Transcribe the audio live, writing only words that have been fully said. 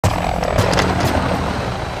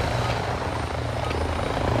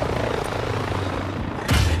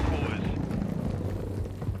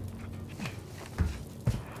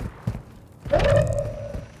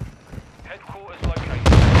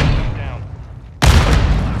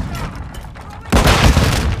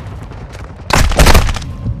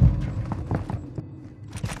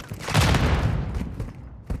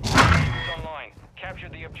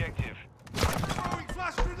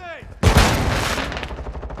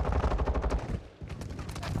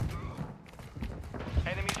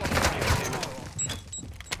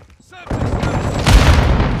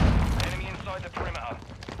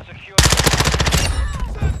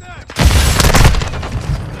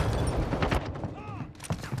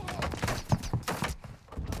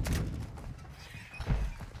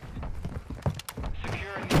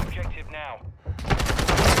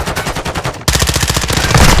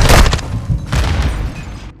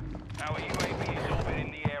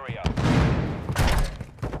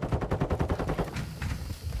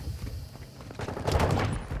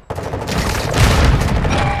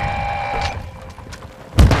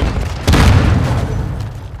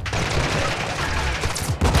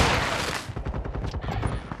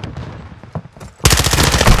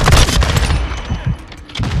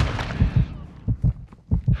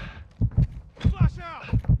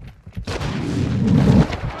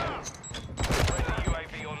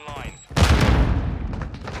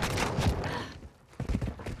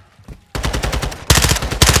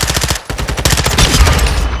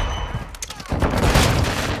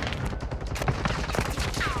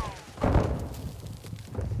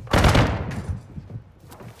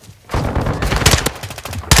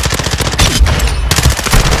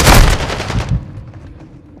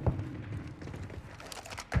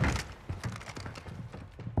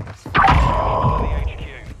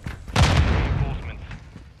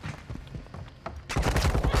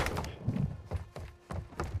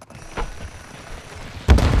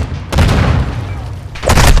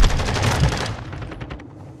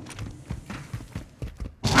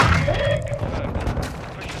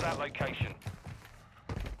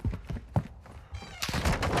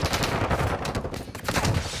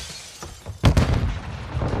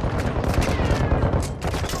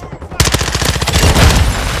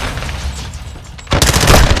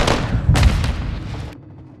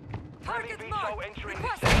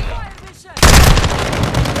securing this Requesting area. fire mission!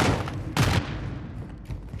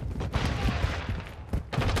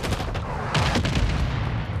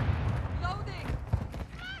 Loading!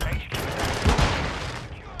 HQ.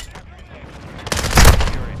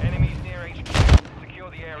 Secure it. Enemies near HQ. Secure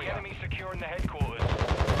the area. The enemy securing the headquarters.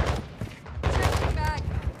 Checking back!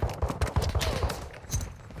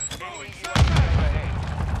 Enemy UAV overhead.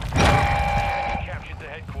 Enemy captured the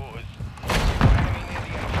headquarters. Enemy near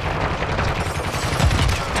the HQ.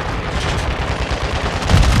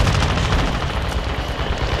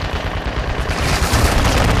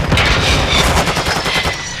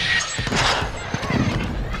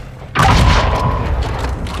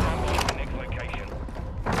 Next location.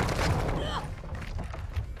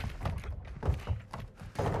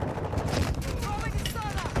 Throwing a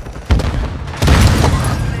stunner!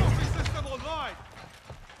 System online!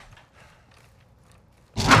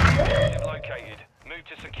 Objective located. Move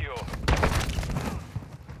to secure.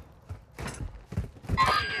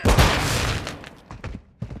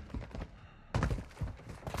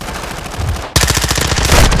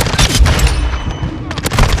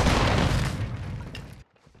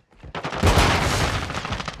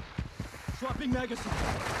 Swapping magazine.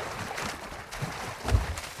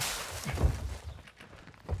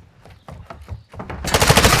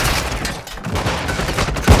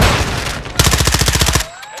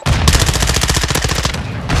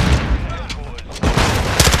 Headquarters.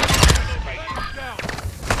 Down.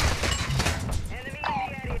 Enemy in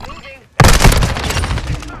the area, moving.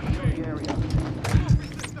 Copy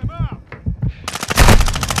system out.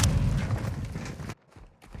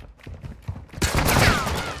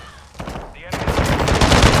 The enemy.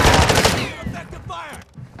 Effective fire.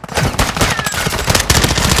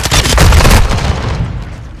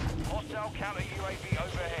 Hostile counter UAV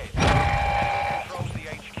overhead. Enemy controls the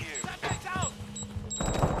HQ. That's out.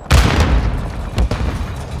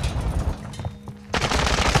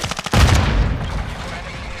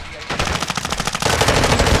 Enemy near the HQ.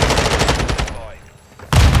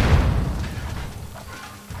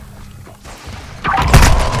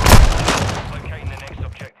 Locating the next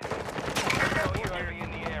objective. Hostile UAV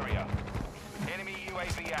in the area. Enemy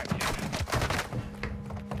UAV active.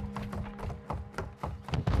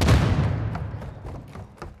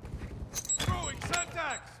 Throwing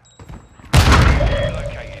Semtex.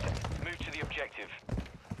 Located. Move to the objective.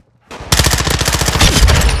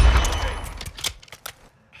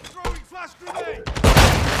 Throwing flash grenade.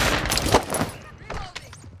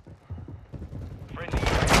 Reloading! Friendly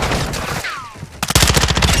UAV.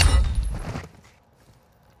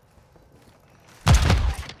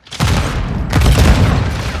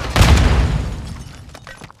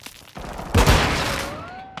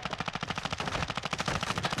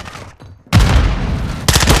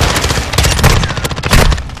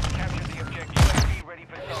 Capture the objective. UAV ready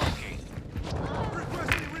for tasking.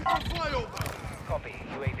 Requesting recon flyover. Copy.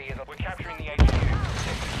 UAV is. We're capturing the HQ.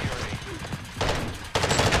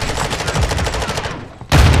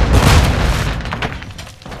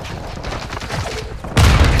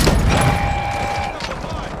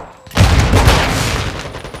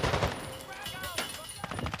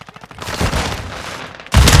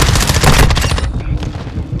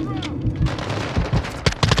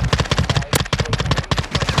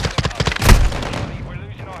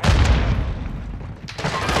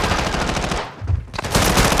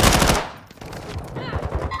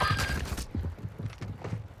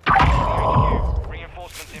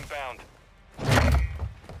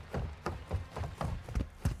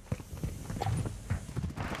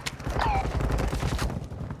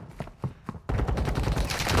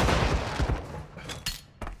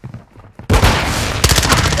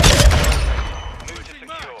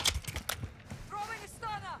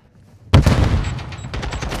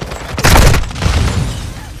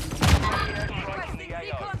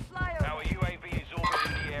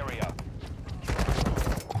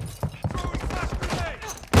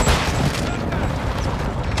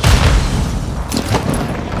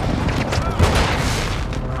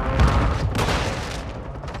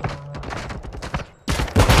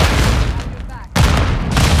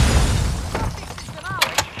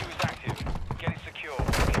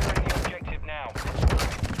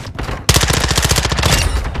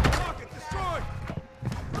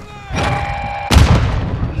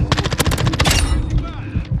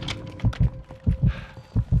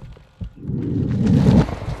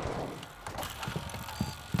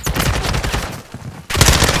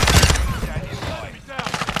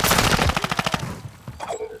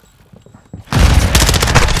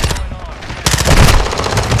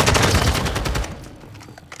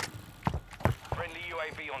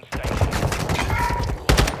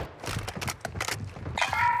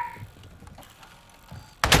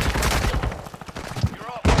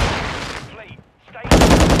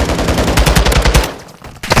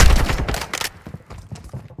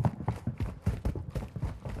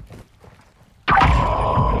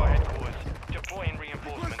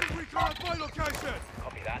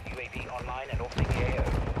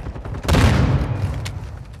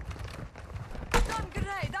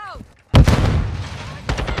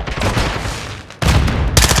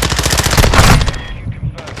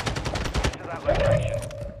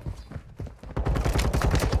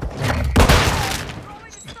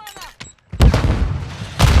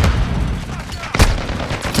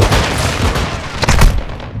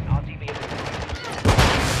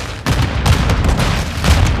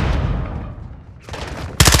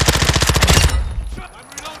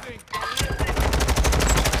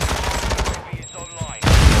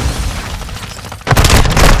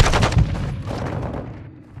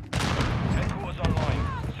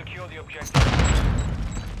 objective.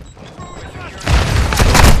 Throwing flash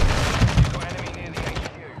You've got enemy near the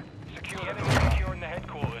HQ. Secure the enemy securing the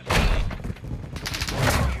headquarters.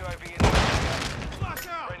 UAV in the area. Flash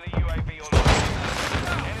out! Friendly UAV online.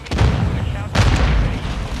 Enemy on the counter UAV.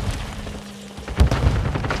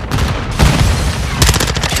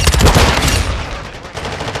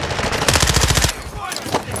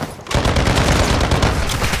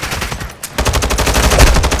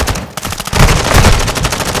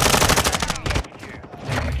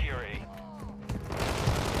 Security.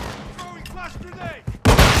 Throwing flash grenade!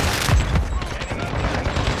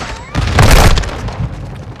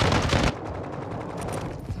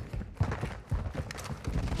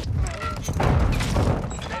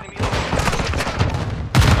 Enemy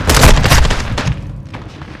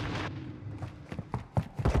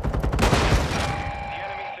The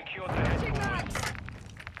enemy secured the headquarters.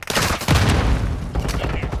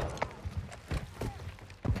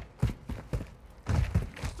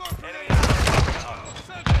 Start Enemy grenade! UAV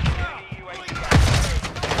Send it out!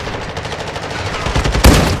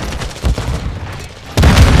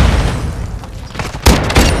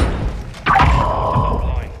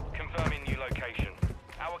 offline. Confirming new location.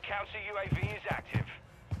 Our counter UAV is active.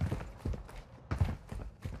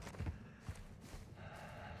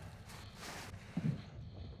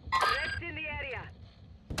 Next in the area.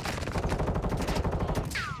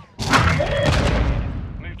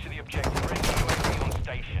 Move to the objective. Friendly UAV on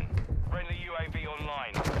station. Friendly UAV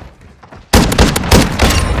online.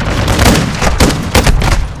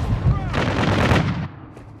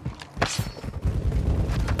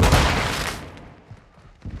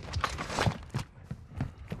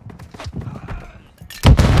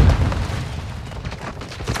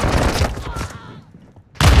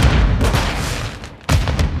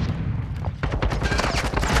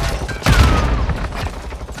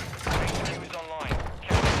 HQ is online.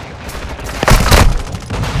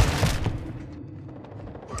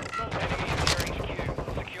 Enemy is near HQ.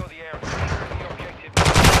 Secure the area. The objective.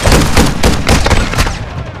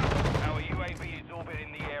 Our UAV is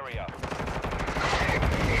orbiting the area. Start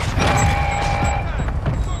grenade out!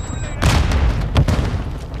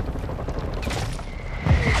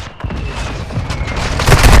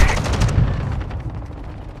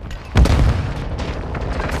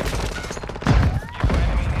 You've got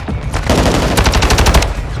enemy near the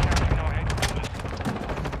capturing our headquarters.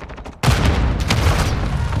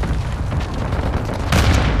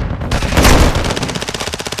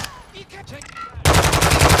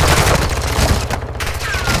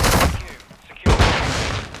 Secure.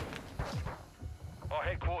 Our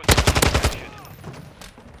headquarters is captured.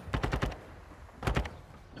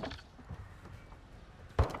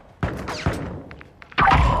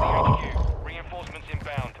 The HQ. Reinforcements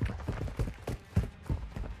inbound.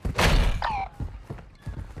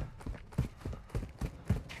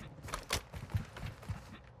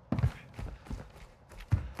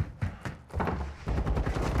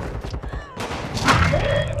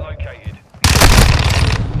 Objective located.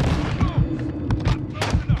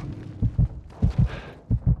 Open up!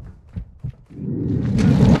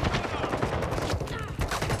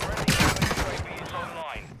 Friendly UAV is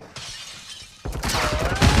online.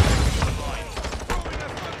 Online. Throwing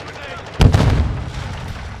that flash grenade!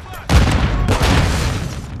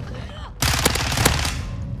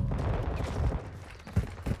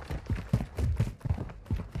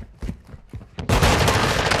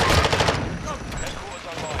 Headquarters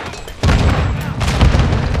online.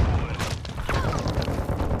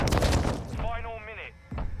 Final minute.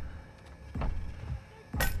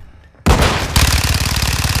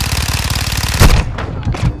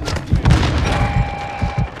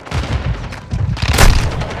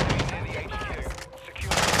 Enemy near the HQ.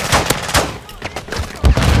 Secure.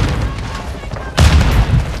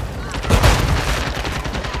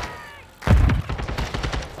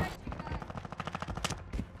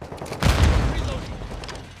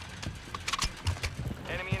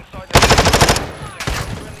 Enemy inside the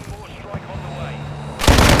friendly mortar strike on the way.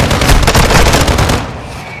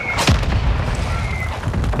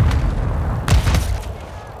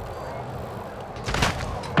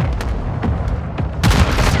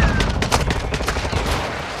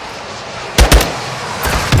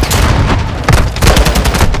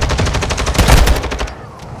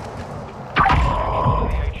 Control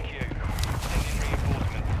the HQ. Sending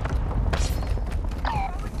reinforcements.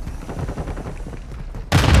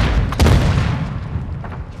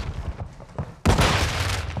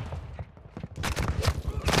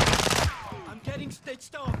 I'm getting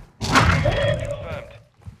stitched up! Confirmed.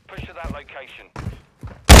 Push to that location.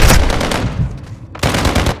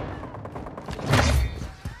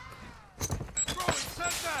 Throwing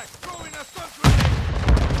sandbag! Throwing a smoke grenade!